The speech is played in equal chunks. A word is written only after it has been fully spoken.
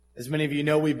As many of you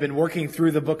know, we've been working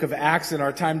through the book of Acts in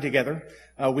our time together.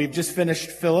 We've just finished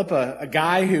Philip, a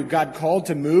guy who God called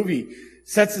to move. He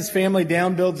sets his family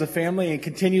down, builds a family, and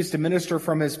continues to minister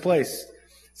from his place.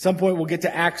 At some point, we'll get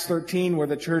to Acts 13, where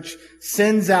the church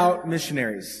sends out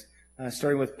missionaries,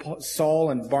 starting with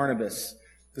Saul and Barnabas.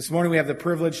 This morning, we have the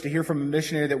privilege to hear from a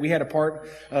missionary that we had a part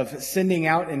of sending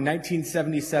out in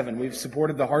 1977. We've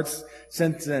supported the Hearts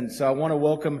since then. So I want to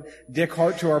welcome Dick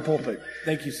Hart to our pulpit.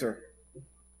 Thank you, sir.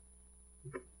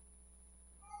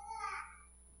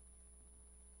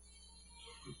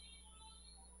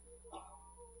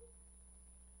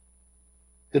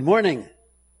 Good morning.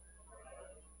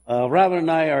 Robin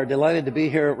and I are delighted to be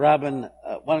here. Robin,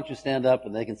 why don't you stand up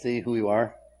and they can see who you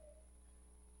are?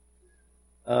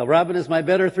 Robin is my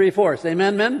better 3/4.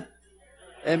 Amen, men?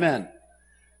 Amen.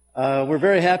 We're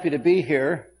very happy to be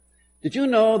here. Did you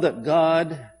know that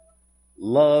God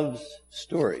loves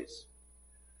stories?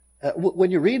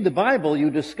 When you read the Bible, you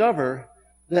discover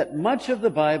that much of the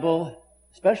Bible,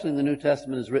 especially in the New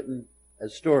Testament, is written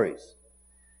as stories.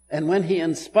 And when he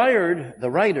inspired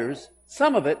the writers,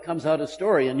 some of it comes out as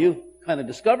story, and you've kind of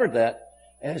discovered that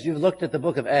as you've looked at the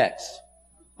book of Acts.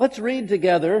 Let's read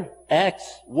together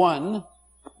Acts 1,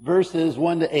 verses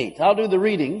 1 to 8. I'll do the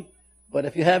reading, but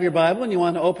if you have your Bible and you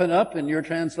want to open up in your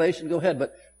translation, go ahead.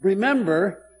 But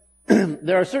remember,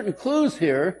 there are certain clues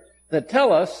here that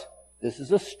tell us this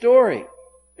is a story.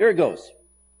 Here it goes.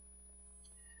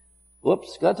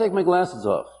 Whoops, got to take my glasses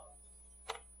off.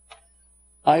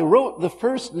 I wrote the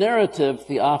first narrative,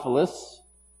 Theophilus,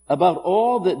 about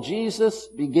all that Jesus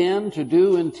began to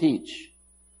do and teach,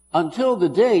 until the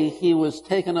day he was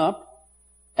taken up,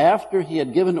 after he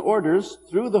had given orders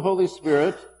through the Holy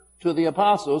Spirit to the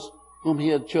apostles whom he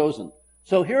had chosen.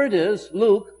 So here it is.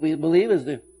 Luke, we believe, is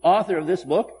the author of this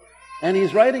book, and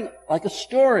he's writing like a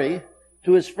story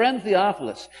to his friend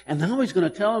Theophilus. And now he's going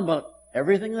to tell him about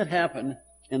everything that happened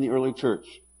in the early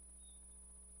church.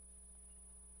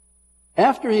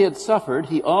 After he had suffered,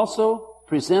 he also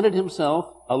presented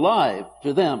himself alive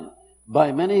to them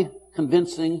by many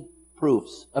convincing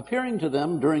proofs, appearing to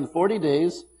them during 40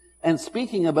 days and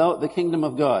speaking about the kingdom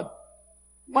of God.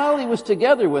 While he was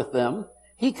together with them,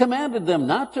 he commanded them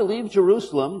not to leave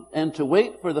Jerusalem and to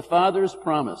wait for the Father's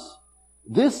promise.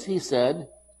 This, he said,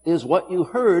 is what you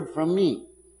heard from me.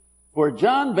 For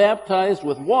John baptized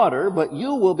with water, but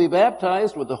you will be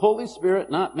baptized with the Holy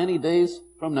Spirit not many days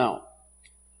from now.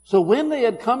 So when they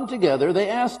had come together, they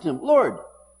asked him, Lord,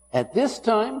 at this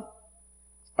time,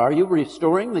 are you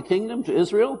restoring the kingdom to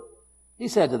Israel? He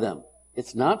said to them,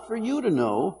 it's not for you to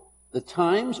know the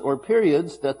times or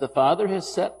periods that the Father has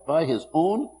set by his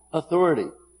own authority,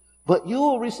 but you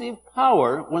will receive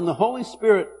power when the Holy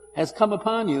Spirit has come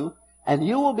upon you, and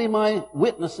you will be my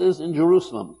witnesses in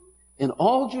Jerusalem, in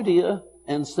all Judea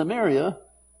and Samaria,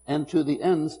 and to the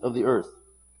ends of the earth.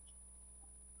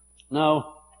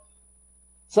 Now,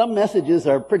 some messages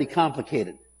are pretty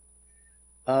complicated,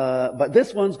 but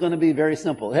this one's going to be very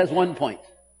simple. It has one point.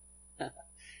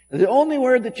 The only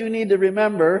word that you need to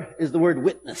remember is the word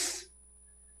witness.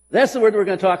 That's the word we're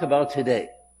going to talk about today.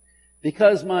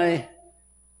 Because my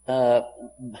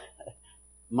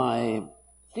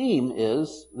theme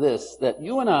is this, that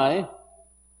you and I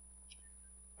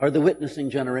are the witnessing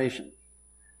generation.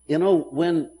 You know,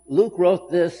 when Luke wrote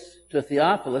this to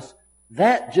Theophilus,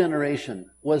 that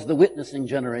generation was the witnessing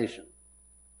generation.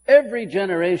 Every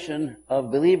generation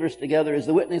of believers together is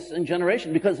the witnessing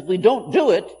generation, because if we don't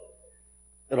do it,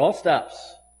 it all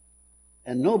stops.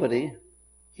 And nobody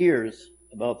hears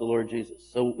about the Lord Jesus.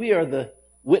 So we are the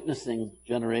witnessing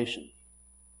generation.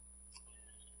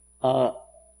 I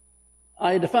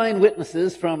define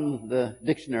witnesses from the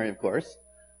dictionary, of course.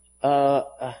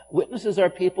 Witnesses are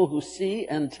people who see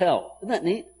and tell. Isn't that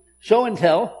neat? Show and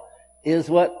tell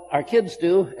is what our kids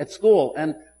do at school.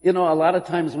 And, you know, a lot of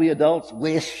times we adults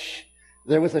wish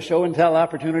there was a show and tell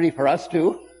opportunity for us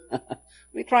too.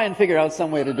 We try and figure out some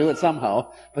way to do it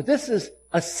somehow. But this is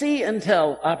a see and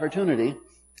tell opportunity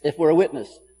if we're a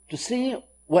witness, to see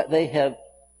what they have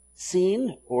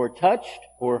seen or touched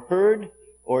or heard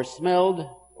or smelled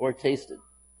or tasted.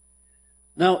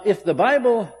 Now, if the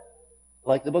Bible,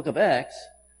 like the book of Acts,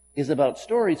 is about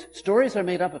stories, stories are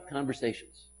made up of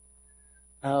conversations.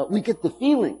 We get the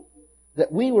feeling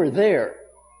that we were there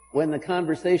when the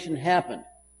conversation happened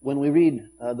when we read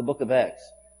the book of Acts.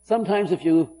 Sometimes if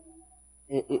you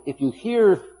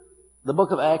hear the book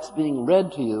of Acts being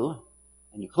read to you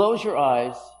and you close your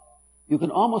eyes, you can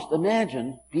almost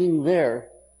imagine being there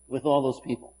with all those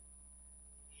people.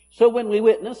 So when we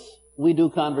witness, we do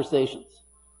conversations.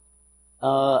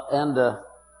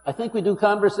 I think we do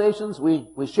conversations.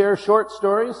 We share short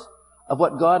stories of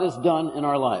what God has done in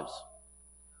our lives.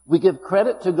 We give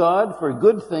credit to God for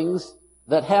good things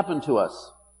that happen to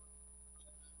us.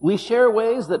 We share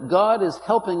ways that God is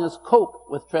helping us cope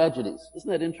with tragedies. Isn't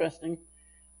that interesting?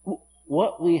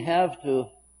 What we have to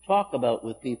talk about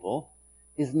with people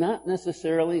is not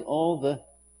necessarily all the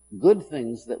good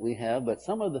things that we have, but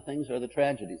some of the things are the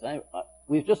tragedies.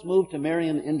 We've just moved to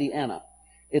Marion, Indiana.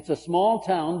 It's a small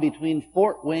town between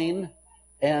Fort Wayne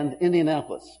and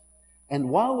Indianapolis. And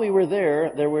while we were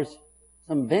there, there was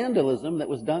some vandalism that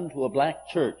was done to a black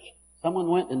church. Someone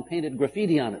went and painted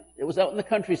graffiti on it. It was out in the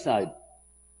countryside.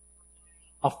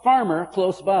 A farmer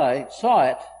close by saw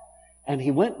it, and he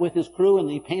went with his crew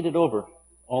and he painted over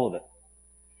all of it.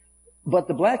 But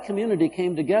the black community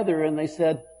came together and they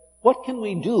said, what can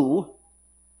we do?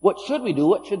 What should we do?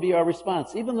 What should be our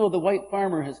response? Even though the white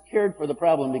farmer has cared for the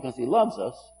problem because he loves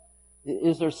us,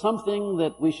 is there something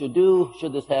that we should do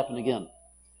should this happen again?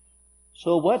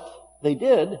 So what they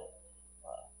did,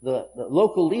 the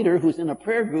local leader who's in a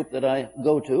prayer group that I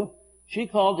go to, she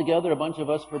called together a bunch of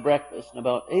us for breakfast, and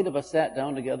about 8 of us sat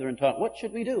down together and talked, what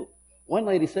should we do? One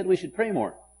lady said we should pray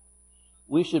more.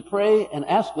 We should pray and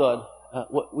ask God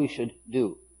what we should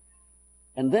do.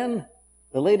 And then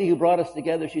the lady who brought us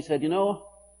together, she said,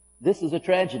 this is a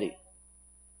tragedy,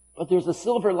 but there's a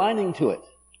silver lining to it.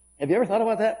 Have you ever thought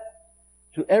about that?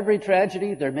 To every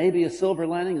tragedy, there may be a silver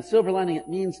lining. A silver lining, it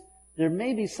means there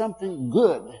may be something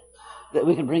good that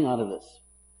we can bring out of this.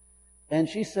 And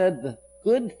she said the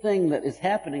good thing that is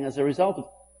happening as a result of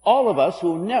all of us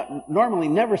who normally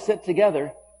never sit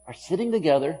together are sitting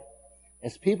together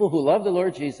as people who love the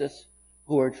Lord Jesus,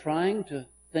 who are trying to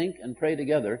think and pray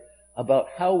together about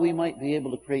how we might be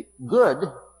able to create good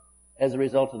as a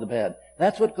result of the bad.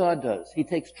 That's what God does. He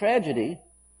takes tragedy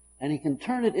and He can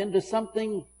turn it into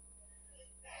something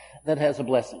that has a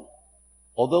blessing,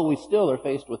 although we still are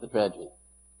faced with the tragedy.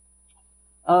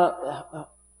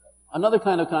 Another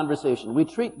kind of conversation. We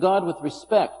treat God with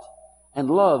respect and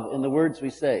love in the words we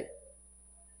say.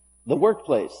 The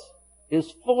workplace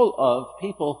is full of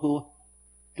people who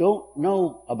don't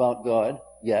know about God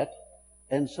yet,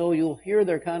 and so you'll hear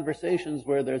their conversations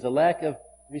where there's a lack of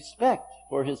respect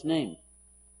for His name.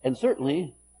 And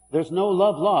certainly, there's no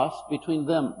love lost between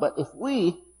them. But if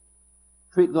we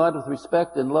treat God with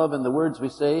respect and love in the words we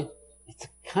say, it's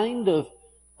a kind of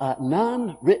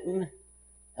non-written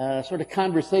sort of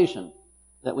conversation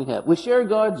that we have. We share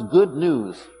God's good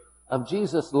news of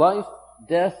Jesus' life,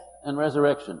 death, and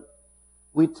resurrection.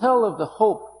 We tell of the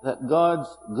hope that God's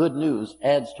good news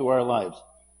adds to our lives.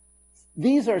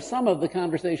 These are some of the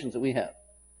conversations that we have.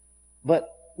 But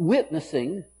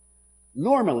witnessing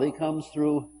normally comes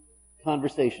through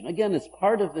conversation. Again, it's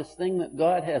part of this thing that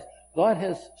God has. God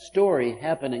has story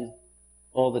happening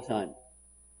all the time.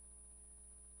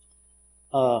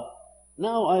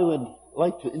 Now I would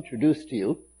like to introduce to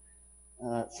you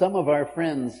some of our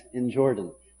friends in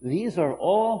Jordan. These are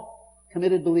all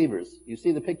committed believers. You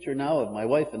see the picture now of my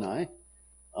wife and I.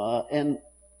 And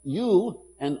you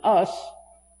and us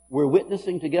were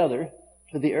witnessing together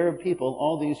to the Arab people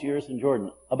all these years in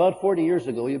Jordan. About 40 years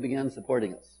ago, you began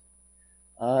supporting us.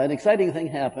 An exciting thing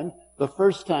happened. The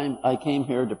first time I came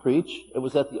here to preach, it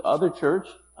was at the other church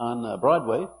on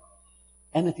Broadway.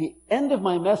 And at the end of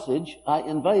my message, I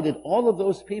invited all of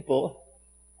those people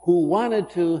who wanted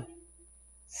to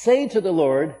say to the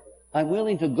Lord, I'm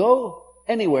willing to go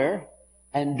anywhere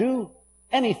and do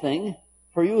anything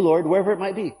for you, Lord, wherever it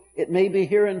might be. It may be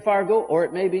here in Fargo or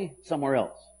it may be somewhere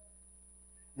else.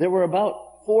 There were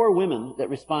about 4 women that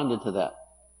responded to that.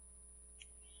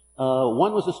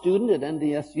 One was a student at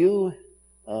NDSU.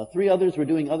 3 others were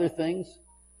doing other things.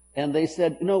 And they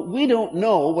said, we don't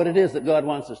know what it is that God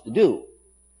wants us to do.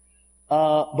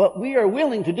 But we are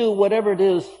willing to do whatever it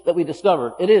is that we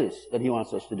discover it is that He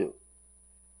wants us to do.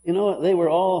 They were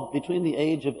all between the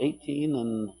age of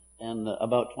 18 and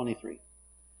about 23.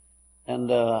 And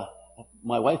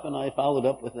my wife and I followed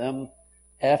up with them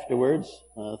afterwards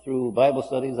through Bible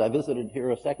studies. I visited here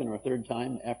a second or a third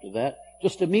time after that,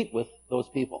 just to meet with those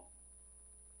people.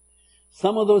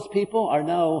 Some of those people are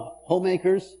now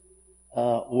homemakers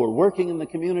who are working in the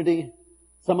community.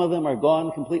 Some of them are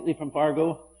gone completely from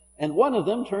Fargo. And one of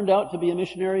them turned out to be a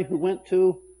missionary who went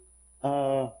to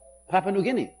Papua New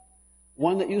Guinea,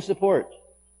 one that you support.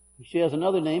 She has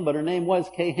another name, but her name was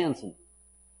Kay Hansen.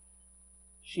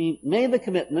 She made the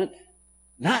commitment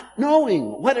not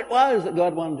knowing what it was that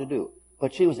God wanted to do,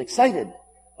 but she was excited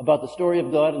about the story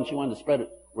of God and she wanted to spread it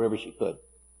wherever she could.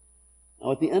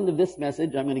 Now, at the end of this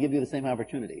message, I'm going to give you the same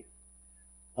opportunity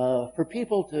for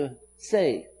people to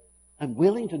say, I'm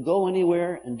willing to go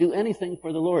anywhere and do anything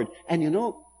for the Lord. And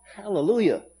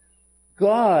hallelujah,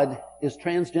 God is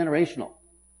transgenerational.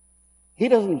 He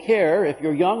doesn't care if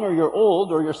you're young or you're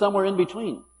old or you're somewhere in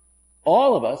between.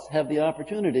 All of us have the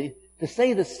opportunity to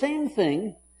say the same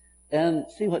thing and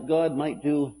see what God might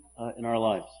do in our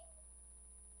lives.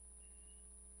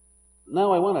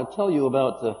 Now I want to tell you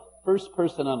about the first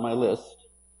person on my list.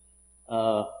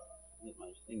 Get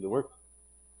my thing to work.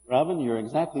 Robin, you're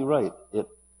exactly right. It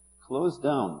closed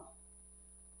down.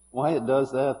 Why it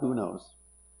does that, who knows?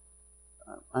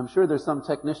 I'm sure there's some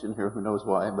technician here who knows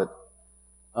why, but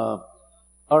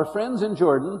our friends in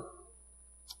Jordan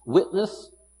witness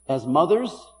as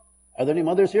mothers. Are there any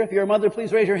mothers here? If you're a mother,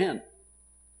 please raise your hand.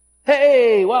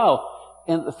 Hey, wow.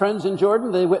 And the friends in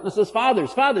Jordan, they witness as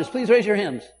fathers. Fathers, please raise your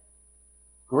hands.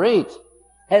 Great.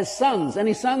 As sons.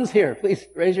 Any sons here? Please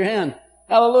raise your hand.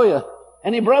 Hallelujah.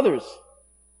 Any brothers?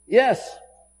 Yes.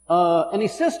 Any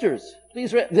sisters?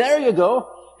 Please there you go.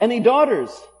 Any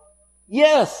daughters?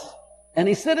 Yes.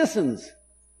 Any citizens?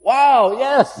 Wow,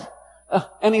 yes.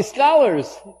 Any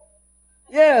scholars?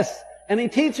 Yes. Any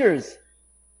teachers?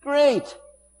 Great.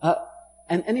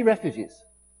 And any refugees?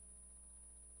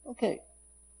 Okay.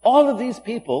 All of these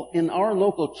people in our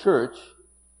local church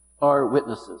are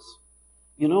witnesses.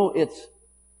 You know,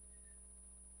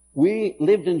 we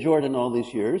lived in Jordan all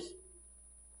these years,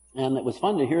 and it was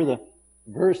fun to hear the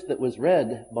verse that was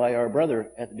read by our brother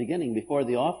at the beginning before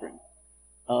the offering.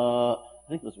 I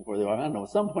think it was before the offering. I don't know, at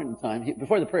some point in time,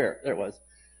 before the prayer, there it was.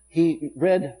 He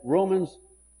read Romans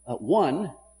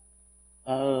 1,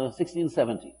 16,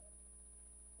 17.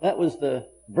 That was the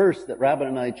verse that Robin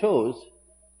and I chose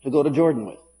to go to Jordan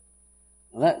with.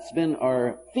 And that's been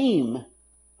our theme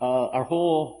our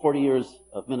whole 40 years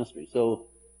of ministry. So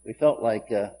we felt like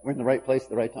we're in the right place at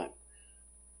the right time.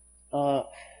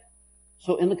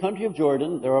 So in the country of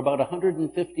Jordan, there are about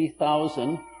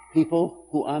 150,000 people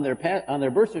who on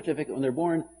their birth certificate when they're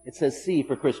born, it says C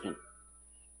for Christian.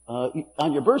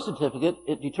 On your birth certificate,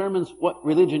 it determines what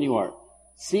religion you are.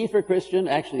 C for Christian,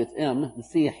 actually it's M,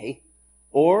 Messiah,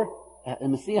 or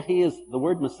Messiah is the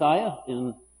word Messiah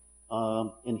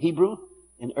in Hebrew.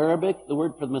 In Arabic, the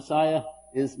word for the Messiah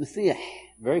is Messiah,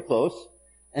 very close,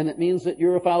 and it means that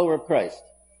you're a follower of Christ.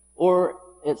 Or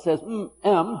it says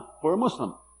M for a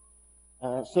Muslim.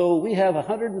 So we have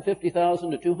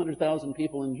 150,000 to 200,000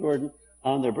 people in Jordan.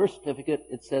 On their birth certificate,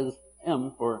 it says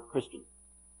M for Christian.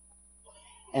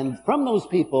 And from those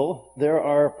people, there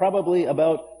are probably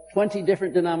about 20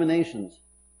 different denominations.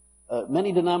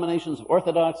 Many denominations of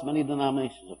Orthodox, many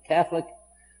denominations of Catholic,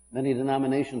 many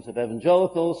denominations of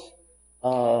Evangelicals,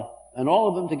 and all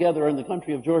of them together are in the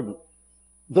country of Jordan.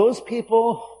 Those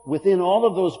people within all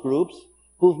of those groups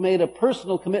who've made a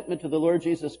personal commitment to the Lord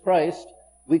Jesus Christ,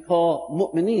 we call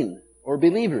mu'mineen, or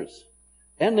believers.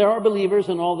 And there are believers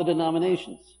in all the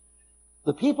denominations.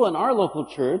 The people in our local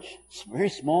church, it's a very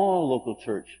small local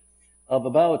church, of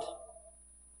about,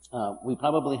 we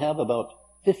probably have about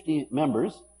 50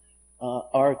 members,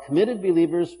 are committed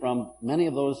believers from many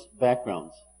of those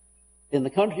backgrounds. In the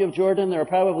country of Jordan, there are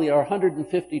probably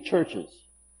 150 churches,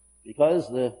 because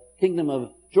the Kingdom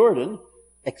of Jordan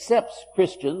accepts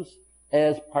Christians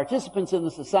as participants in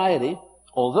the society,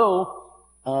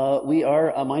 although we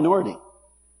are a minority.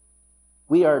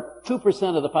 We are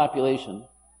 2% of the population.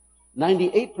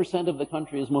 98% of the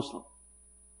country is Muslim.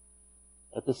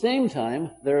 At the same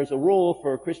time, there is a role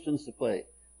for Christians to play.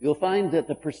 You'll find that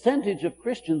the percentage of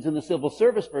Christians in the civil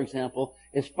service, for example,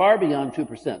 is far beyond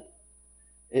 2%.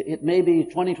 It may be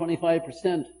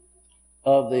 20-25%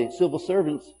 of the civil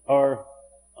servants are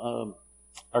from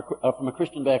a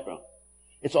Christian background.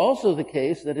 It's also the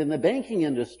case that in the banking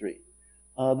industry,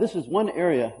 this is one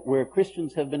area where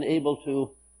Christians have been able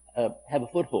to have a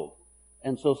foothold.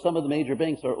 And so some of the major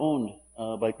banks are owned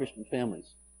by Christian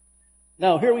families.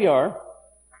 Now, here we are,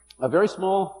 a very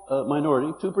small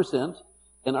minority, 2%,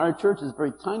 and our church is a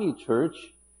very tiny church.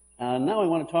 And now I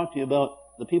want to talk to you about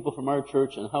the people from our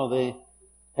church and how they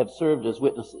have served as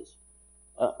witnesses.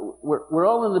 We're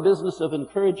all in the business of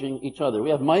encouraging each other. We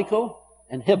have Michael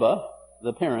and Hiba,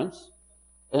 the parents,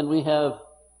 and we have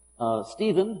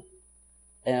Stephen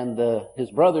and his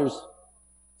brothers,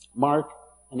 Mark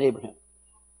and Abraham.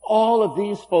 All of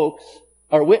these folks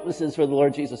are witnesses for the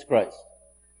Lord Jesus Christ.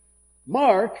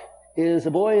 Mark is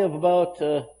a boy of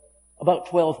about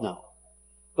 12 now.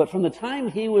 But from the time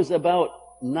he was about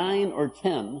 9 or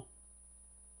 10,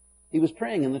 he was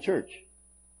praying in the church.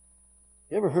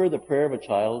 You ever heard the prayer of a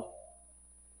child?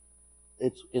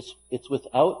 It's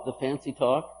without the fancy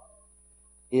talk.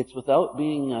 It's without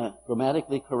being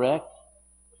grammatically correct.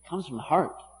 It comes from the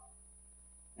heart.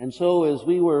 And so as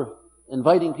we were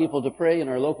inviting people to pray in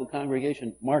our local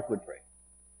congregation, Mark would pray.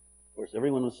 Of course,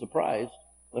 everyone was surprised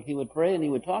but he would pray and he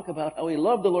would talk about how he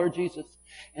loved the Lord Jesus,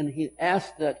 and he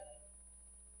asked that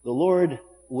the Lord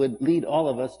would lead all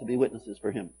of us to be witnesses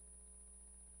for him.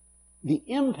 The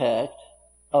impact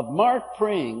of Mark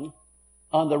praying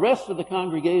on the rest of the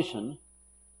congregation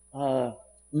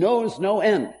knows no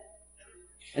end.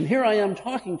 And here I am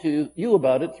talking to you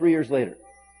about it 3 years later,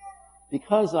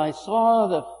 because I saw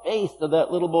the faith of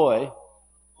that little boy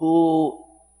who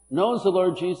knows the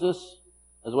Lord Jesus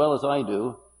as well as I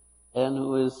do, and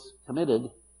who is committed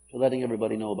to letting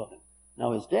everybody know about him.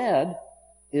 Now, his dad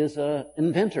is an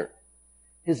inventor.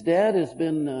 His dad has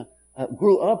been,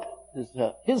 grew up,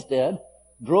 his dad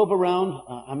drove around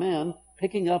a man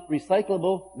picking up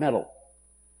recyclable metal.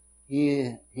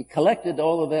 He collected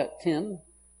all of that tin,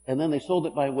 and then they sold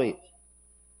it by weight.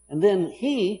 And then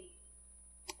he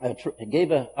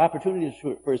gave an opportunity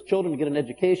for his children to get an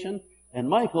education, and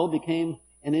Michael became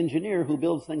an engineer who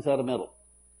builds things out of metal.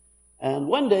 And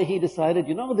one day he decided,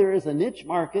 there is a niche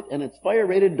market, and it's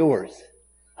fire-rated doors.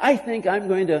 I think I'm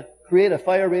going to create a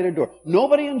fire-rated door.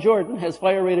 Nobody in Jordan has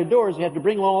fire-rated doors. You have to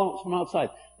bring them all from outside.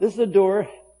 This is a door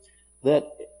that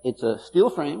it's a steel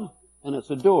frame, and it's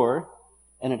a door,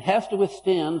 and it has to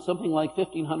withstand something like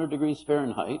 1,500 degrees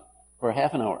Fahrenheit for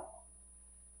half an hour.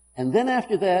 And then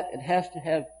after that, it has to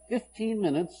have 15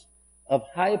 minutes of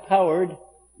high-powered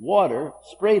water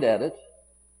sprayed at it,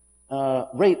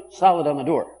 right solid on the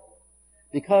door.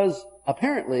 Because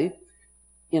apparently,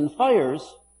 in fires,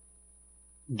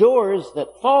 doors that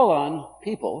fall on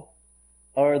people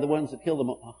are the ones that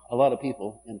kill a lot of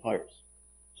people in fires.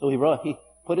 So he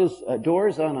put his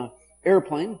doors on an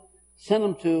airplane, sent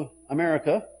them to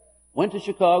America, went to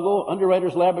Chicago,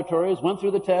 Underwriters Laboratories, went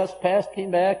through the test, passed,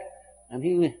 came back, and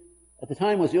he, at the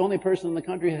time, was the only person in the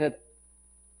country who had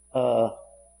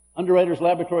Underwriters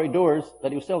Laboratory doors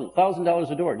that he was selling.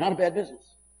 $1,000 a door. Not a bad business.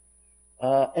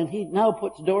 And he now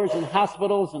puts doors in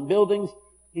hospitals and buildings.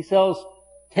 He sells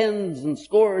tens and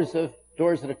scores of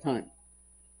doors at a time.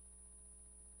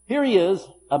 Here he is,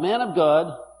 a man of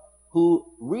God who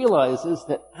realizes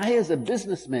that I, as a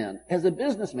businessman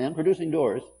producing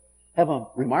doors, have a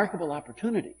remarkable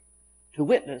opportunity to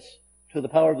witness to the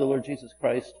power of the Lord Jesus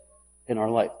Christ in our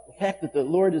life. The fact that the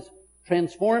Lord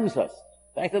transforms us.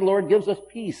 The fact that the Lord gives us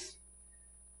peace.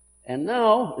 And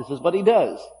now, this is what he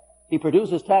does. He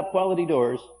produces top quality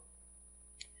doors.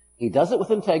 He does it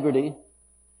with integrity.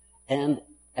 And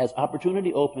as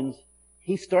opportunity opens,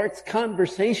 he starts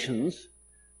conversations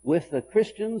with the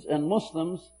Christians and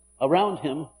Muslims around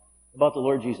him about the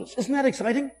Lord Jesus. Isn't that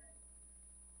exciting?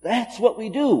 That's what we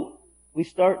do. We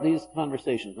start these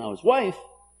conversations. Now, his wife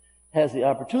has the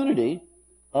opportunity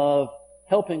of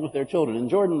helping with their children. In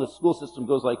Jordan, the school system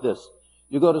goes like this.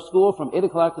 You go to school from 8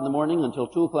 o'clock in the morning until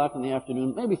 2 o'clock in the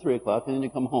afternoon, maybe 3 o'clock, and then you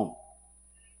come home.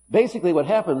 Basically, what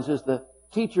happens is the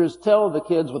teachers tell the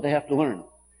kids what they have to learn.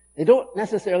 They don't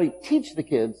necessarily teach the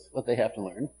kids what they have to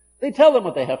learn. They tell them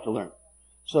what they have to learn.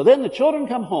 So then the children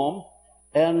come home,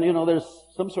 and, there's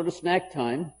some sort of snack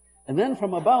time. And then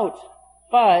from about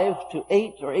 5 to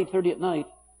 8 or 8:30 at night,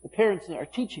 the parents are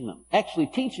teaching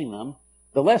them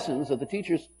the lessons that the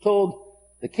teachers told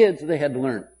the kids that they had to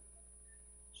learn.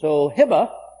 So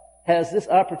Hiba has this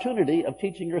opportunity of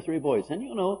teaching her 3 boys. And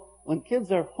when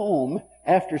kids are home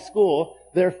after school,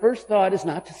 their first thought is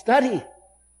not to study.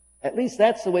 At least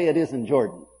that's the way it is in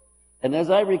Jordan. And as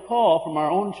I recall from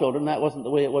our own children, that wasn't the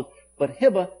way it was. But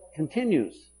Hiba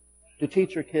continues to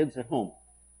teach her kids at home.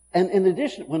 And in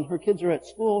addition, when her kids are at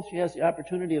school, she has the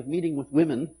opportunity of meeting with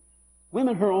women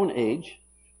her own age,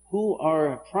 who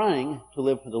are trying to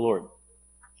live for the Lord.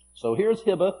 So here's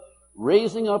Hiba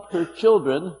raising up her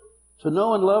children to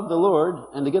know and love the Lord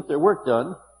and to get their work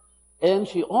done. And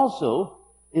she also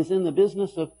is in the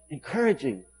business of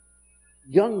encouraging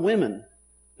young women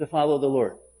to follow the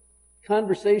Lord.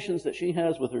 Conversations that she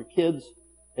has with her kids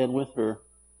and with her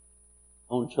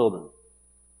own children.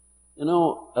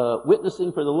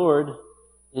 Witnessing for the Lord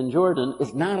in Jordan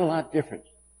is not a lot different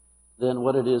than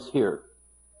what it is here.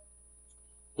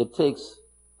 It takes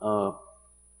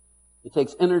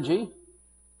energy,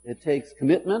 it takes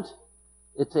commitment,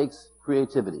 it takes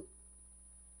creativity.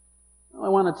 I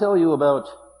want to tell you about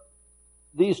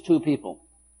these 2 people.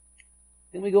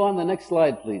 Can we go on the next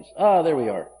slide, please? There we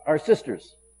are. Our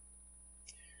sisters.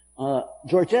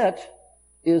 Georgette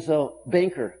is a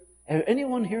banker.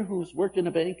 Anyone here who's worked in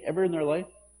a bank ever in their life?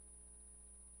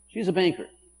 She's a banker.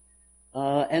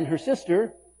 And her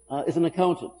sister is an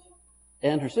accountant.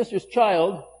 And her sister's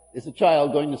child is a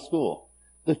child going to school.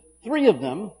 The 3 of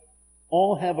them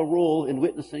all have a role in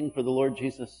witnessing for the Lord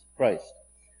Jesus Christ.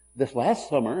 This last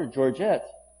summer, Georgette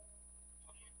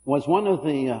was one of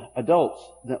the adults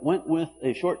that went with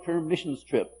a short-term missions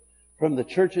trip from the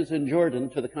churches in Jordan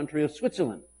to the country of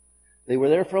Switzerland. They were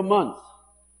there for a month,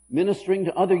 ministering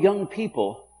to other young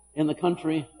people in the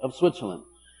country of Switzerland.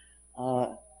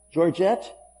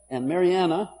 Georgette and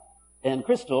Mariana and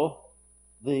Crystal,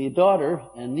 the daughter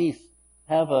and niece,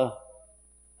 have a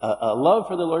love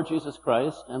for the Lord Jesus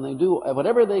Christ, and they do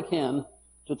whatever they can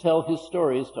to tell his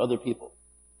stories to other people.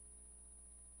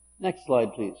 Next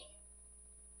slide, please.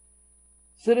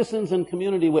 Citizens and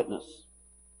community witness.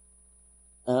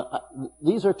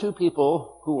 These are two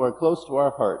people who are close to our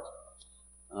heart.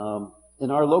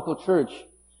 In our local church,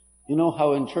 you know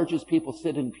how in churches people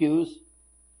sit in pews?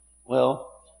 Well,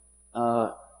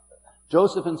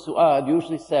 Joseph and Suad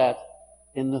usually sat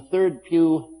in the third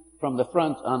pew from the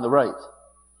front on the right.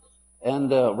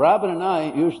 And Robin and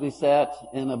I usually sat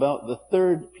in about the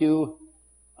third pew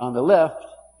on the left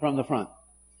from the front.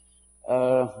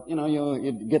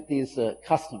 You get these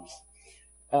customs.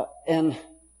 And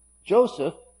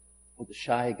Joseph was a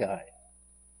shy guy.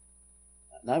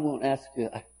 And I won't ask you,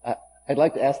 I'd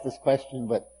like to ask this question,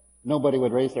 but nobody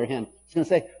would raise their hand. I was going to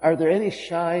say, are there any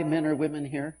shy men or women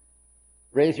here?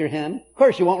 Raise your hand. Of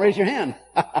course, you won't raise your hand.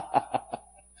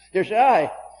 You're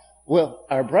shy. Well,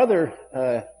 our brother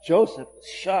Joseph was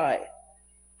shy.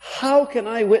 How can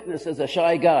I witness as a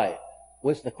shy guy?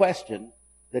 Was the question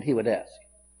that he would ask.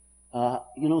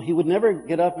 He would never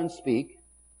get up and speak,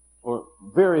 or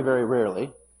very, very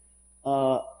rarely.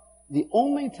 The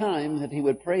only time that he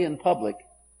would pray in public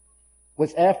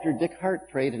was after Dick Hart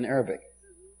prayed in Arabic.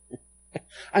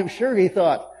 I'm sure he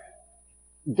thought,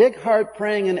 Dick Hart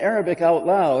praying in Arabic out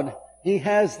loud, he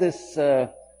has this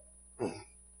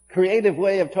creative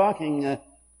way of talking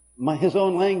his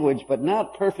own language, but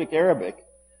not perfect Arabic.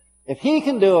 If he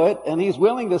can do it, and he's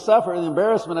willing to suffer the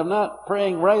embarrassment of not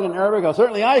praying right in Arabic, well,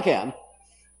 certainly I can.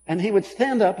 And he would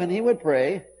stand up and he would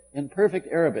pray in perfect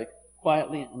Arabic,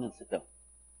 quietly, and then sit down.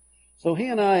 So he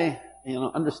and I,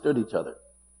 understood each other.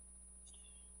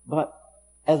 But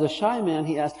as a shy man,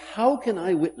 he asked, how can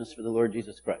I witness for the Lord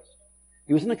Jesus Christ?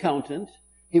 He was an accountant.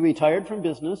 He retired from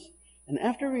business. And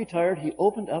after he retired, he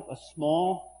opened up a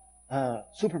small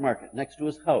supermarket next to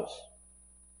his house.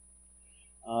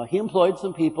 He employed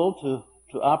some people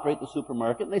to operate the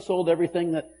supermarket, and they sold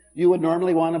everything that you would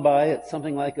normally want to buy at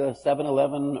something like a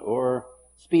 7-Eleven or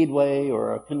Speedway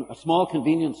or a small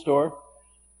convenience store.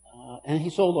 And he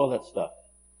sold all that stuff.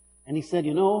 And he said,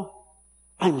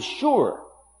 I'm sure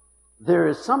there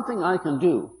is something I can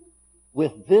do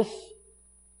with this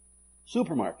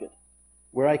supermarket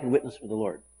where I can witness for the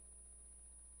Lord.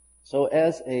 So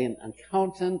as an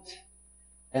accountant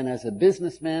and as a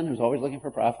businessman who's always looking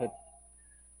for profit,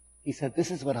 he said,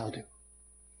 this is what I'll do.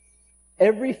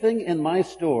 Everything in my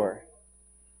store,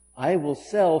 I will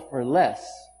sell for less,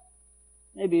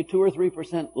 maybe 2 or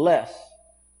 3% less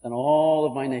than all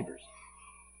of my neighbors.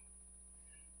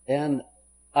 And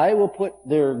I will put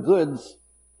their goods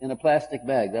in a plastic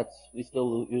bag. We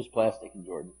still use plastic in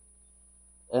Jordan.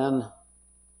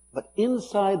 But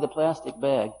inside the plastic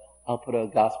bag, I'll put a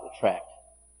gospel tract.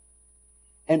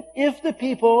 And if the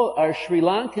people are Sri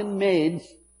Lankan maids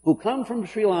who come from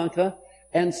Sri Lanka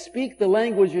and speak the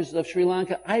languages of Sri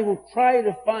Lanka, I will try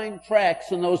to find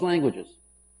tracts in those languages.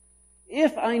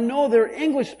 If I know they're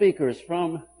English speakers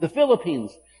from the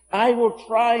Philippines, I will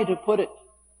try to put it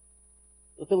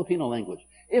the Filipino language.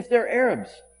 If they're Arabs,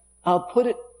 I'll put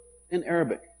it in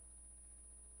Arabic.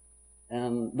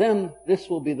 And then this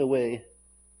will be the way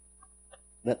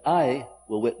that I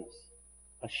will witness.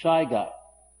 A shy guy.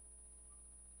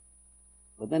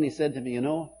 But then he said to me,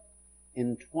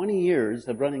 in 20 years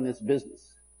of running this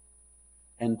business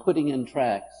and putting in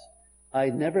tracts, I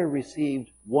never received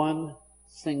one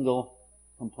single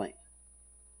complaint.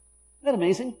 Isn't that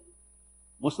amazing?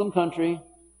 Muslim country,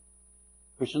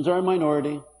 Christians are a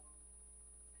minority,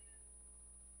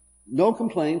 no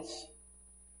complaints,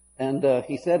 and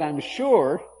he said, I'm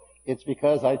sure it's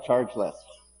because I charge less.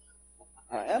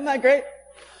 Isn't that great?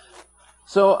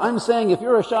 So I'm saying if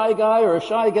you're a shy guy or a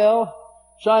shy gal,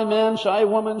 shy man, shy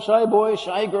woman, shy boy,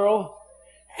 shy girl,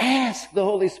 ask the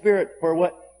Holy Spirit for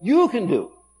what you can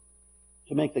do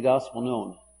to make the gospel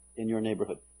known in your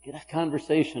neighborhood. Get a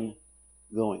conversation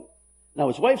going. Now,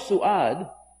 his wife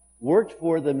Suad worked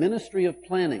for the Ministry of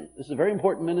Planning. This is a very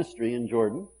important ministry in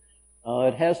Jordan.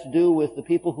 It has to do with the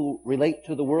people who relate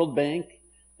to the World Bank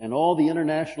and all the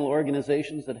international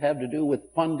organizations that have to do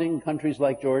with funding countries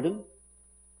like Jordan.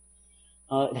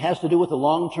 It has to do with the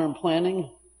long-term planning.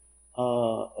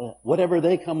 Whatever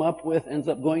they come up with ends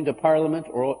up going to Parliament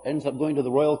or ends up going to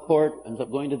the royal court, ends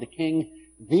up going to the king.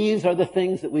 These are the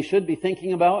things that we should be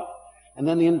thinking about. And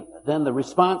then the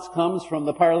response comes from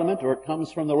the Parliament, or it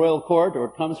comes from the royal court, or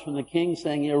it comes from the king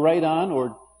saying you're right on,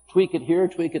 or tweak it here,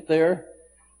 tweak it there.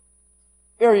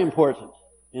 Very important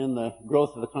in the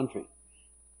growth of the country.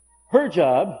 Her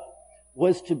job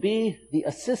was to be the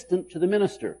assistant to the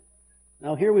minister.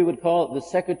 Now here we would call it the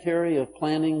Secretary of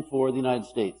Planning for the United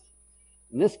States.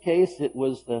 In this case, it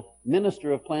was the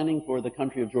Minister of Planning for the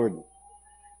country of Jordan.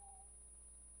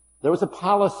 There was a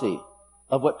policy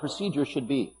of what procedure should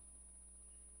be.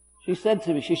 She said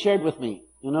to me, she shared with me,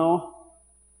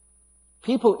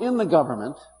 people in the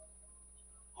government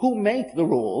who make the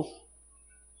rules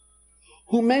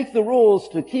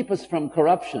to keep us from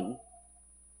corruption,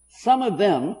 some of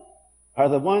them are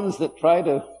the ones that try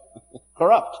to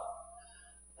corrupt.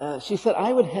 She said,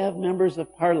 I would have members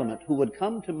of parliament who would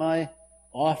come to my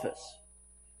office.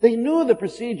 They knew the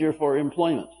procedure for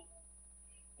employment,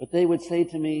 but they would say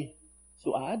to me,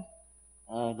 Suad,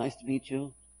 nice to meet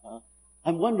you.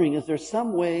 I'm wondering, is there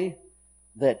some way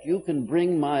that you can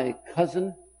bring my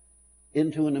cousin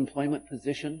into an employment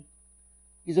position?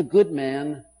 He's a good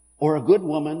man or a good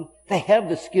woman. They have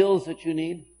the skills that you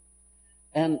need.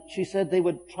 And she said they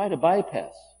would try to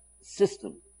bypass the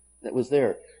system that was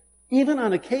there. Even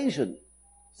on occasion,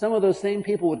 some of those same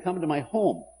people would come to my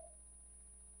home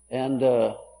and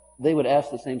they would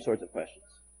ask the same sorts of questions.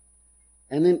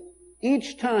 And then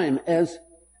each time, as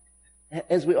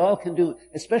we all can do,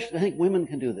 especially I think women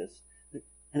can do this,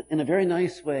 in a very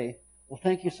nice way, well,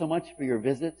 thank you so much for your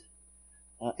visit.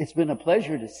 It's been a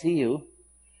pleasure to see you.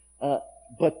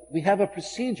 But we have a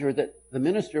procedure that the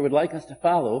minister would like us to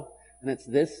follow, and it's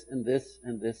this and this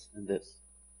and this and this.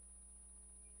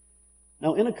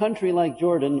 Now, in a country like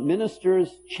Jordan, ministers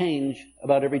change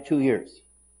about every 2 years.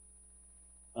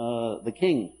 The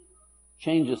king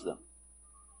changes them.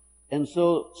 And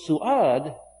so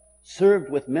Suad served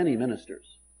with many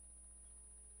ministers,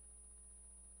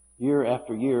 year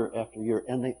after year after year,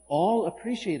 and they all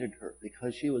appreciated her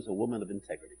because she was a woman of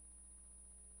integrity.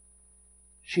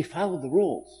 She followed the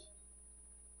rules.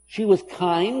 She was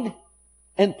kind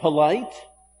and polite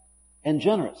and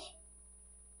generous,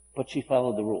 but she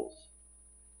followed the rules.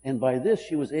 And by this,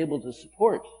 she was able to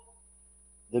support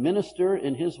the minister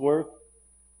in his work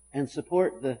and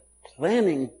support the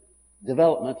planning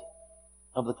development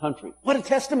of the country. What a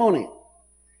testimony!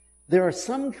 There are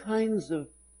some kinds of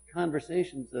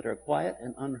conversations that are quiet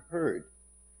and unheard.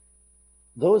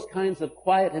 Those kinds of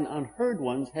quiet and unheard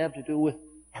ones have to do with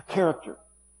our character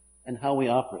and how we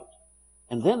operate.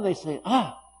 And then they say,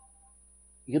 I'm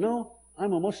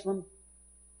a Muslim.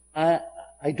 I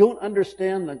don't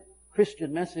understand the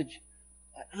Christian message.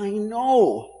 I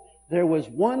know there was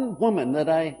one woman that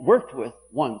I worked with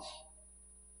once.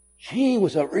 She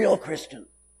was a real Christian.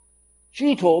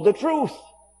 She told the truth.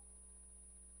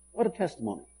 What a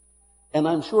testimony. And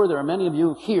I'm sure there are many of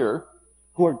you here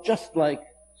who are just like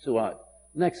Suad.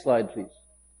 Next slide, please.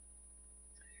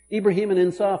 Ibrahim and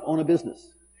Insaf own a business.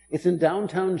 It's in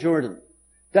downtown Jordan,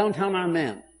 downtown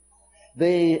Amman.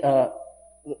 They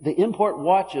import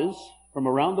watches from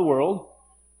around the world,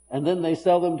 and then they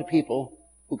sell them to people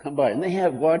who come by. And they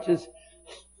have watches,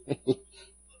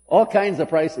 all kinds of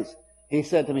prices. He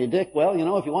said to me, Dick, well,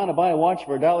 if you want to buy a watch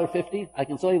for $1.50, I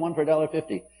can sell you one for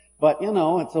 $1.50. But,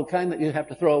 it's the kind that you have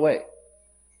to throw away.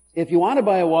 If you want to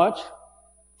buy a watch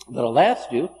that'll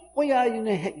last you, well, yeah,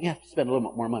 you have to spend a little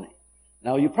bit more money.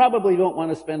 Now, you probably don't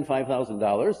want to spend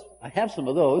 $5,000. I have some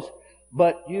of those,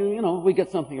 but we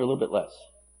get something a little bit less.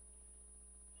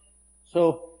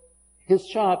 So, his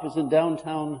shop is in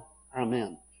downtown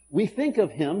Amman. We think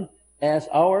of him as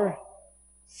our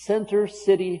center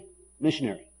city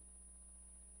missionary.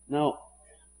 Now,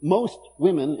 most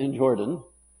women in Jordan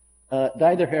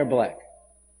dye their hair black.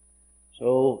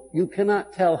 So you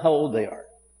cannot tell how old they are.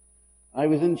 I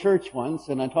was in church once,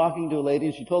 and I'm talking to a lady,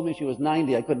 and she told me she was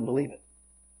 90. I couldn't believe it.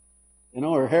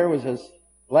 Her hair was as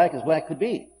black could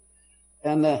be.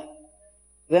 And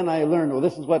then I learned, well,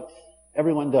 this is what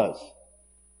everyone does.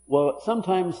 Well,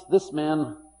 sometimes this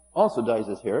man also dyes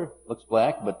his hair, looks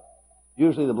black, but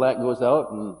usually the black goes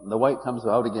out and the white comes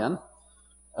out again.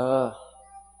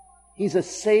 He's a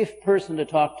safe person to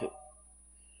talk to.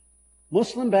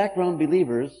 Muslim background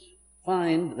believers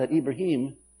find that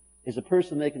Ibrahim is a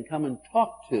person they can come and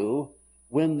talk to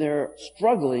when they're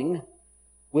struggling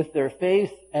with their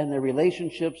faith and their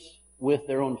relationships with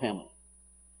their own family.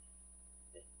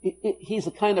 He's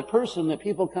the kind of person that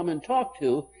people come and talk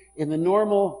to in the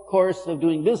normal course of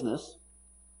doing business,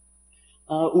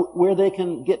 where they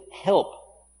can get help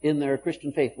in their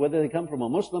Christian faith, whether they come from a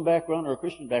Muslim background or a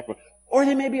Christian background, or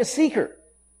they may be a seeker.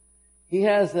 He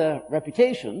has a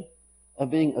reputation of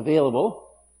being available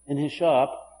in his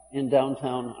shop in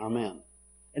downtown Amman.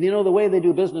 And the way they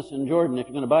do business in Jordan, if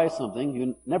you're going to buy something,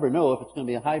 you never know if it's going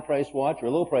to be a high-priced watch or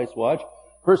a low-priced watch,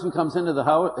 person comes into the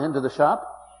house, into the shop,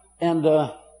 and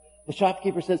the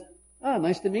shopkeeper says,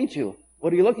 nice to meet you.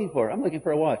 What are you looking for? I'm looking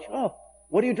for a watch. Oh,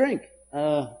 what do you drink?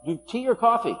 Tea or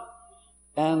coffee?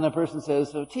 And the person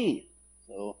says, tea.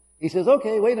 So he says,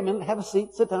 okay, wait a minute, have a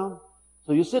seat, sit down.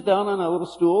 So you sit down on a little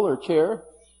stool or chair,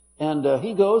 and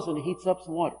he goes and heats up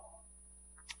some water.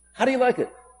 How do you like it?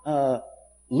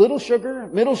 Little sugar,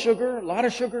 middle sugar, a lot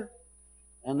of sugar?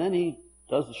 And then he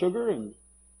does the sugar, and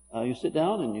you sit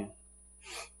down and you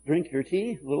drink your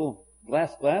tea, little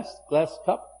glass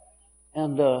cup,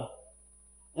 and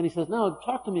then he says, now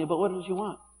talk to me about what it is you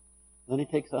want. Then he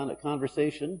takes on a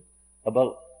conversation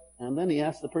about, and then he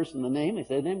asks the person the name. They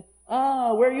say the name.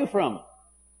 Where are you from?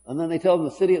 And then they tell them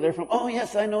the city they're from. Oh,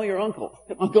 yes, I know your uncle.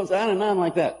 It goes on and on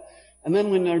like that. And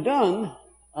then when they're done,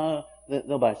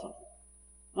 they'll buy something.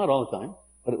 Not all the time,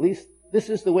 but at least this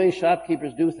is the way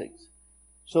shopkeepers do things.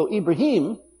 So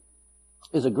Ibrahim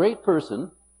is a great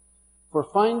person for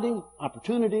finding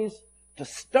opportunities to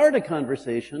start a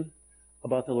conversation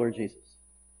about the Lord Jesus.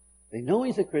 They know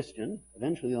he's a Christian.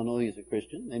 Eventually they'll know he's a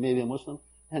Christian. They may be a Muslim.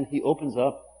 And he opens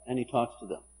up and he talks to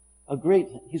them.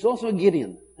 He's also a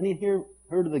Gideon. Any here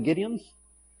heard of the Gideons?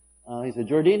 He's a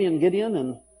Jordanian Gideon,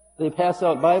 and they pass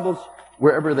out Bibles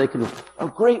wherever they can. A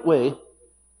great way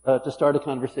to start a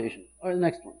conversation. Or the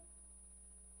next one.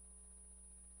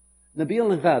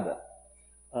 Nabil Nagada.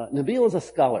 Nabil is a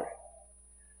scholar.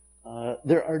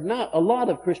 There are not a lot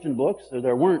of Christian books, or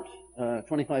there weren't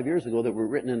 25 years ago, that were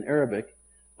written in Arabic,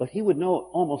 but he would know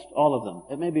almost all of them.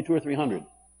 It may be 200 or 300.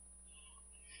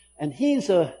 And he's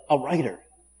a writer.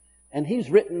 And he's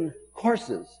written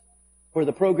courses for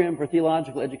the Program for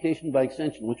Theological Education by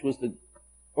Extension, which was the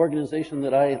organization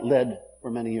that I led for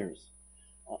many years.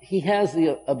 He has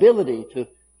the ability to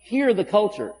hear the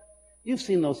culture. You've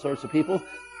seen those sorts of people.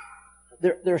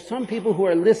 There are some people who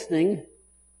are listening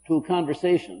to a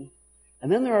conversation,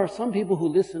 and then there are some people who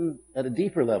listen at a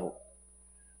deeper level.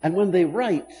 And when they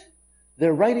write,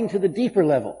 they're writing to the deeper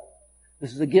level.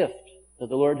 This is a gift that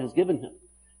the Lord has given him.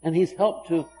 And he's helped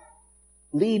to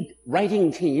lead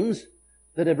writing teams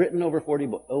that have written over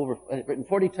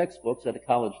 40 textbooks at a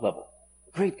college level.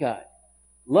 Great guy.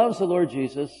 Loves the Lord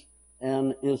Jesus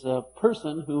and is a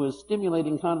person who is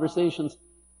stimulating conversations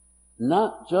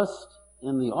not just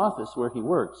in the office where he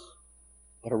works,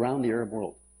 but around the Arab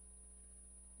world.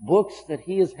 Books that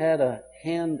he has had a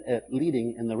hand at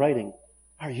leading in the writing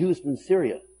are used in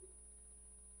Syria.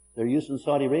 They're used in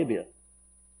Saudi Arabia.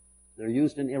 They're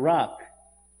used in Iraq,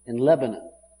 in Lebanon,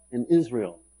 in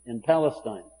Israel, in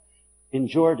Palestine, in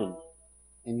Jordan,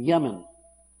 in Yemen,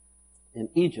 in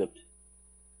Egypt,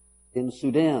 in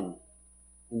Sudan,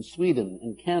 in Sweden,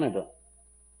 in Canada,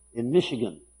 in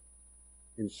Michigan,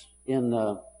 and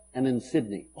in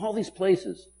Sydney. All these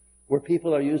places where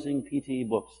people are using PTE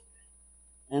books.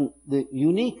 And the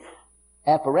unique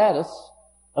apparatus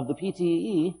of the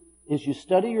PTE is you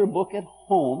study your book at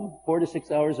home 4 to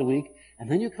 6 hours a week, and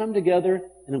then you come together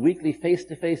in a weekly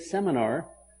face-to-face seminar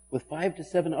with 5 to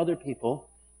 7 other people,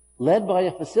 led by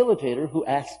a facilitator who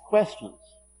asks questions.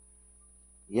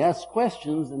 He asks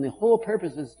questions, and the whole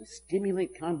purpose is to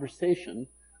stimulate conversation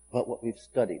about what we've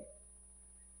studied.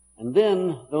 And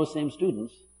then those same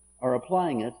students are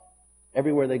applying it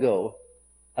everywhere they go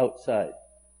outside.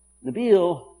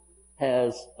 Nabil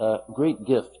has a great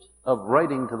gift of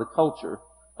writing to the culture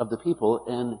of the people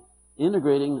and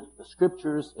integrating the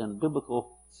scriptures and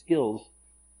biblical skills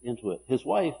into it. His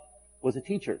wife was a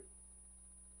teacher.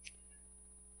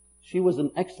 She was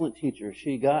an excellent teacher.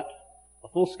 She got a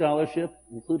full scholarship,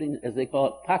 including, as they call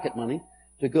it, pocket money,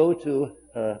 to go to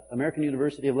American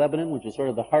University of Lebanon, which is sort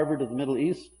of the Harvard of the Middle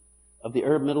East, of the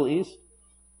Arab Middle East.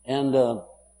 And the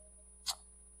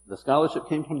scholarship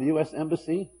came from the U.S.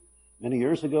 Embassy many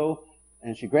years ago.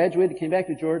 And she graduated, came back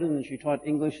to Jordan, and she taught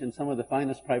English in some of the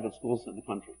finest private schools in the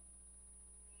country.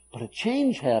 But a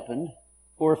change happened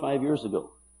 4 or 5 years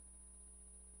ago.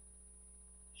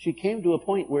 She came to a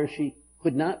point where she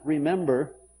could not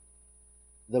remember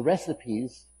the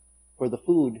recipes for the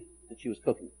food that she was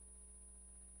cooking.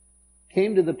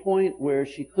 Came to the point where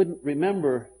she couldn't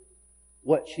remember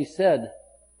what she said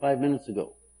 5 minutes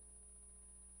ago.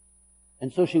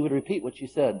 And so she would repeat what she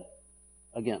said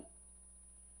again.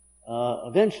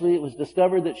 Eventually it was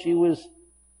discovered that she was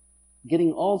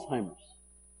getting Alzheimer's.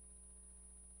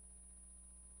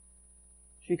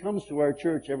 She comes to our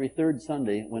church every third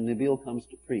Sunday when Nabil comes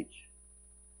to preach.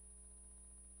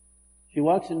 She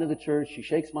walks into the church, she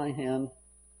shakes my hand,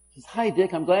 says, "Hi,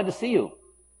 Dick, I'm glad to see you.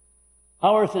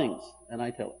 How are things?" And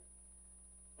I tell her.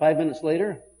 5 minutes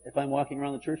later, if I'm walking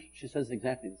around the church, she says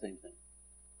exactly the same thing.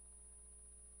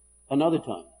 Another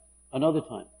time, Another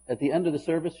time, at the end of the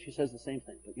service, she says the same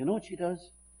thing. But you know what she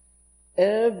does?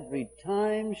 Every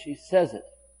time she says it,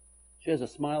 she has a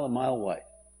smile a mile wide.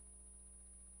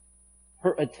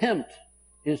 Her attempt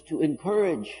is to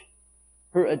encourage.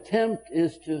 Her attempt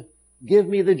is to give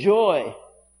me the joy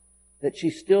that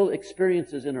she still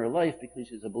experiences in her life because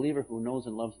she's a believer who knows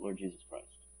and loves the Lord Jesus Christ.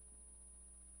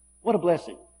 What a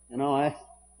blessing. You know,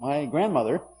 my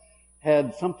grandmother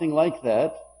had something like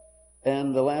that,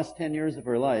 and the last 10 years of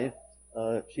her life,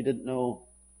 she didn't know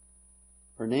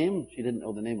her name, she didn't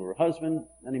know the name of her husband,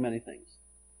 many things.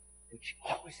 But she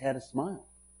always had a smile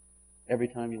every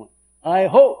time you went. I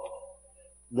hope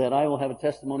that I will have a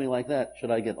testimony like that should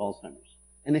I get Alzheimer's.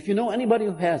 And if you know anybody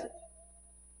who has it,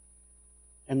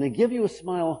 and they give you a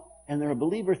smile, and they're a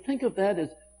believer, think of that as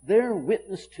their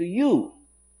witness to you.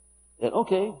 That,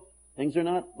 okay, things are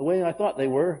not the way I thought they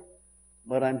were,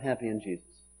 but I'm happy in Jesus.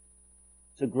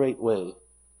 It's a great way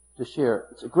to share.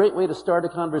 It's a great way to start a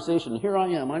conversation. Here I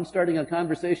am. I'm starting a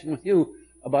conversation with you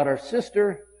about our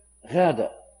sister,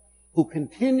 Ghada, who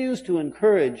continues to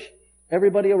encourage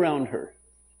everybody around her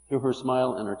through her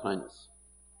smile and her kindness.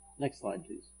 Next slide,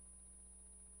 please.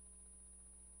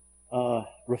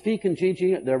 Rafiq and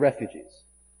Gigi, they're refugees.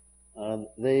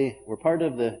 They were part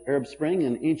of the Arab Spring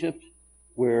in Egypt,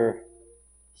 where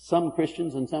some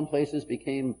Christians in some places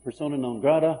became persona non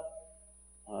grata.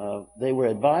 They were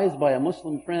advised by a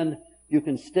Muslim friend, you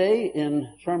can stay in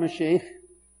Sharm el-Sheikh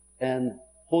and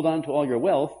hold on to all your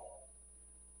wealth,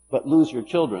 but lose your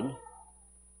children.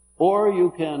 Or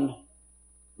you can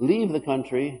leave the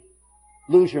country,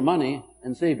 lose your money,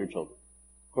 and save your children.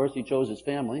 Of course, he chose his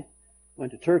family,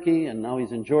 went to Turkey, and now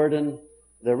he's in Jordan.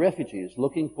 They're refugees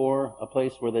looking for a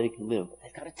place where they can live.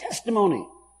 They've got a testimony.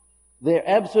 They're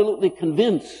absolutely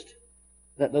convinced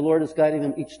that the Lord is guiding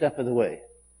them each step of the way.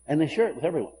 And they share it with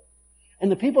everyone.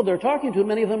 And the people they're talking to,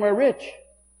 many of them are rich.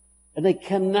 And they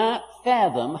cannot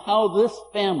fathom how this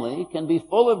family can be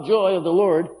full of joy of the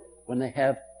Lord when they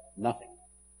have nothing.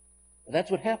 But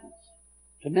that's what happens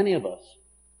to many of us.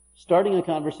 Starting a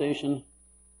conversation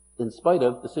in spite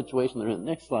of the situation they're in.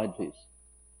 Next slide, please.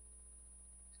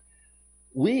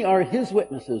 We are His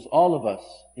witnesses, all of us,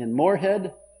 in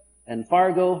Moorhead and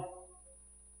Fargo,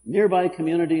 nearby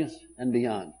communities, and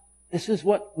beyond. This is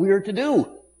what we are to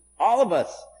do. All of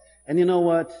us. And you know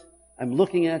what? I'm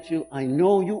looking at you. I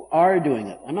know you are doing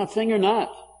it. I'm not saying you're not.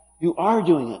 You are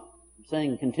doing it. I'm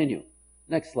saying continue.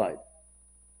 Next slide.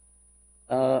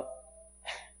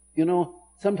 You know,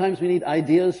 sometimes we need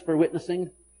ideas for witnessing,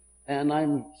 and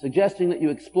I'm suggesting that you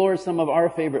explore some of our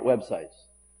favorite websites.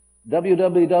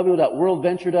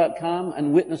 www.worldventure.com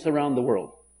and Witness Around the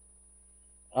World.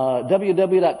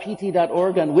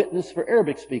 www.pt.org on Witness for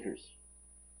Arabic speakers.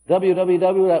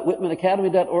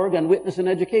 www.whitmanacademy.org on Witness in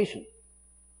Education.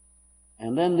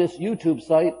 And then this YouTube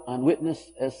site on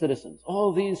Witness as Citizens.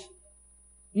 All these,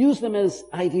 use them as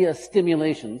idea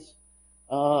stimulations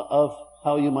of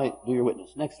how you might do your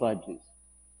witness. Next slide, please.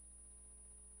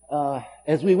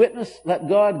 As we witness, let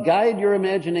God guide your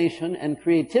imagination and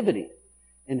creativity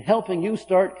in helping you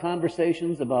start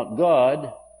conversations about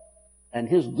God and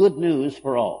His good news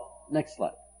for all. Next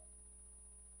slide.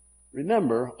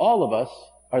 Remember, all of us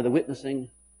are the witnessing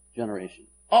generation.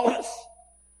 All of us!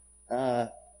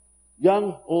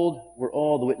 Young, old, we're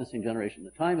all the witnessing generation.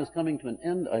 The time is coming to an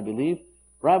end, I believe.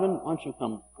 Robin, why don't you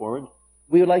come forward?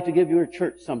 We would like to give your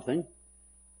church something.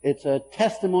 It's a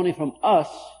testimony from us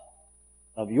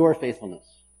of your faithfulness.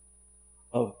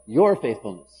 Of your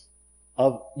faithfulness.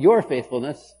 Of your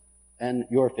faithfulness and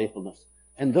your faithfulness.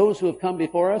 And those who have come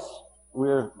before us,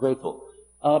 we're grateful.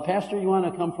 Pastor, you want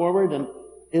to come forward? And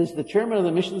is the chairman of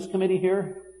the missions committee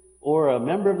here? Or a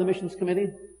member of the missions committee?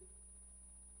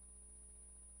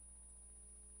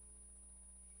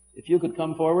 If you could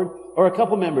come forward. Or a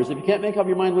couple members. If you can't make up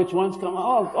your mind which ones, come.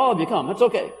 All of you come. That's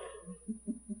okay.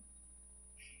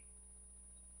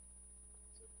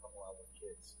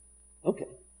 Okay.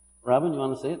 Robin, you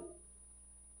want to say it?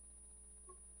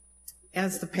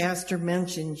 As the pastor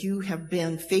mentioned, you have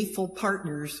been faithful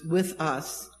partners with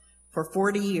us for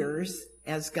 40 years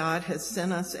as God has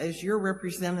sent us as your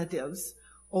representatives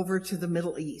over to the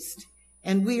Middle East.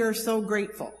 And we are so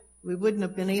grateful. We wouldn't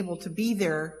have been able to be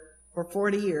there for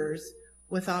 40 years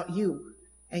without you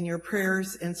and your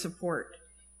prayers and support.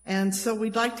 And so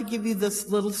we'd like to give you this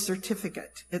little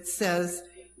certificate. It says,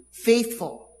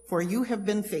 faithful, for you have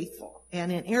been faithful.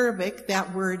 And in Arabic,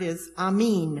 that word is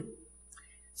Amin.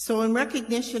 So in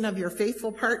recognition of your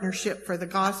faithful partnership for the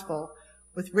gospel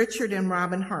with Richard and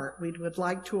Robin Hart, we would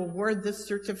like to award this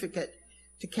certificate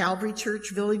to Calvary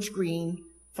Church Village Green,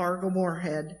 Fargo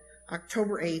Moorhead,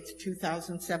 October 8th,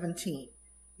 2017.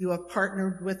 You have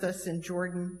partnered with us in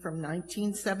Jordan from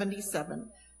 1977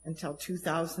 until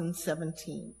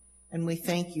 2017, and we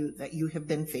thank you that you have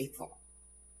been faithful.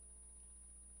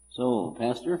 So,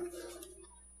 Pastor,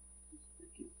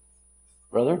 thank you.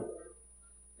 Brother,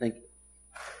 thank you.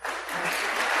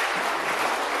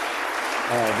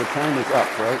 The time is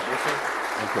up, right? Yes, sir.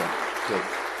 Okay, good.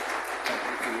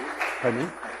 Pardon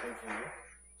me?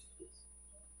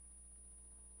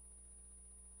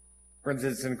 Friends,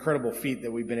 it's an incredible feat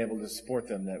that we've been able to support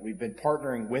them, that we've been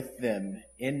partnering with them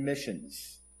in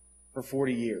missions for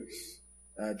 40 years.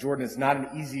 Jordan is not an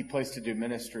easy place to do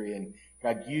ministry, and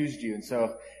God used you. And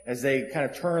so as they kind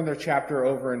of turn their chapter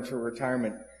over into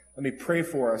retirement, let me pray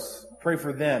for us, pray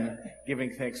for them,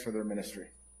 giving thanks for their ministry.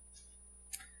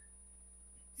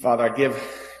 Father, I give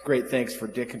great thanks for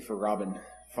Dick and for Robin.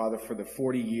 Father, for the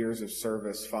 40 years of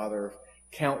service, Father,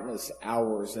 countless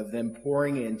hours of them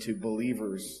pouring into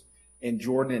believers in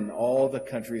Jordan and all the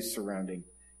countries surrounding.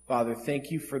 Father, thank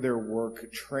you for their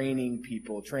work training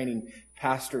people, training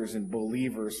pastors and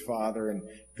believers, Father, in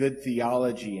good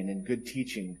theology and in good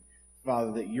teaching.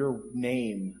 Father, that your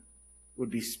name would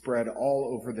be spread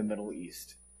all over the Middle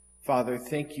East. Father,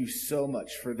 thank you so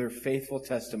much for their faithful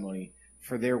testimony,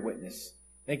 for their witness.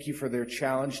 Thank you for their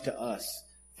challenge to us,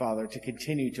 Father, to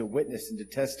continue to witness and to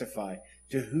testify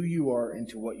to who you are and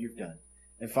to what you've done.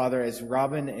 And Father, as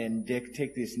Robin and Dick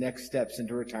take these next steps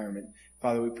into retirement,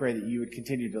 Father, we pray that you would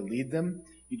continue to lead them,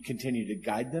 you'd continue to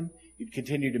guide them, you'd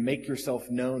continue to make yourself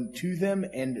known to them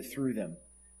and through them.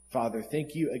 Father,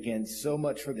 thank you again so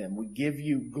much for them. We give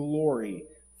you glory,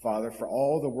 Father, for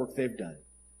all the work they've done.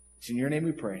 It's in your name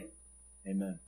we pray. Amen.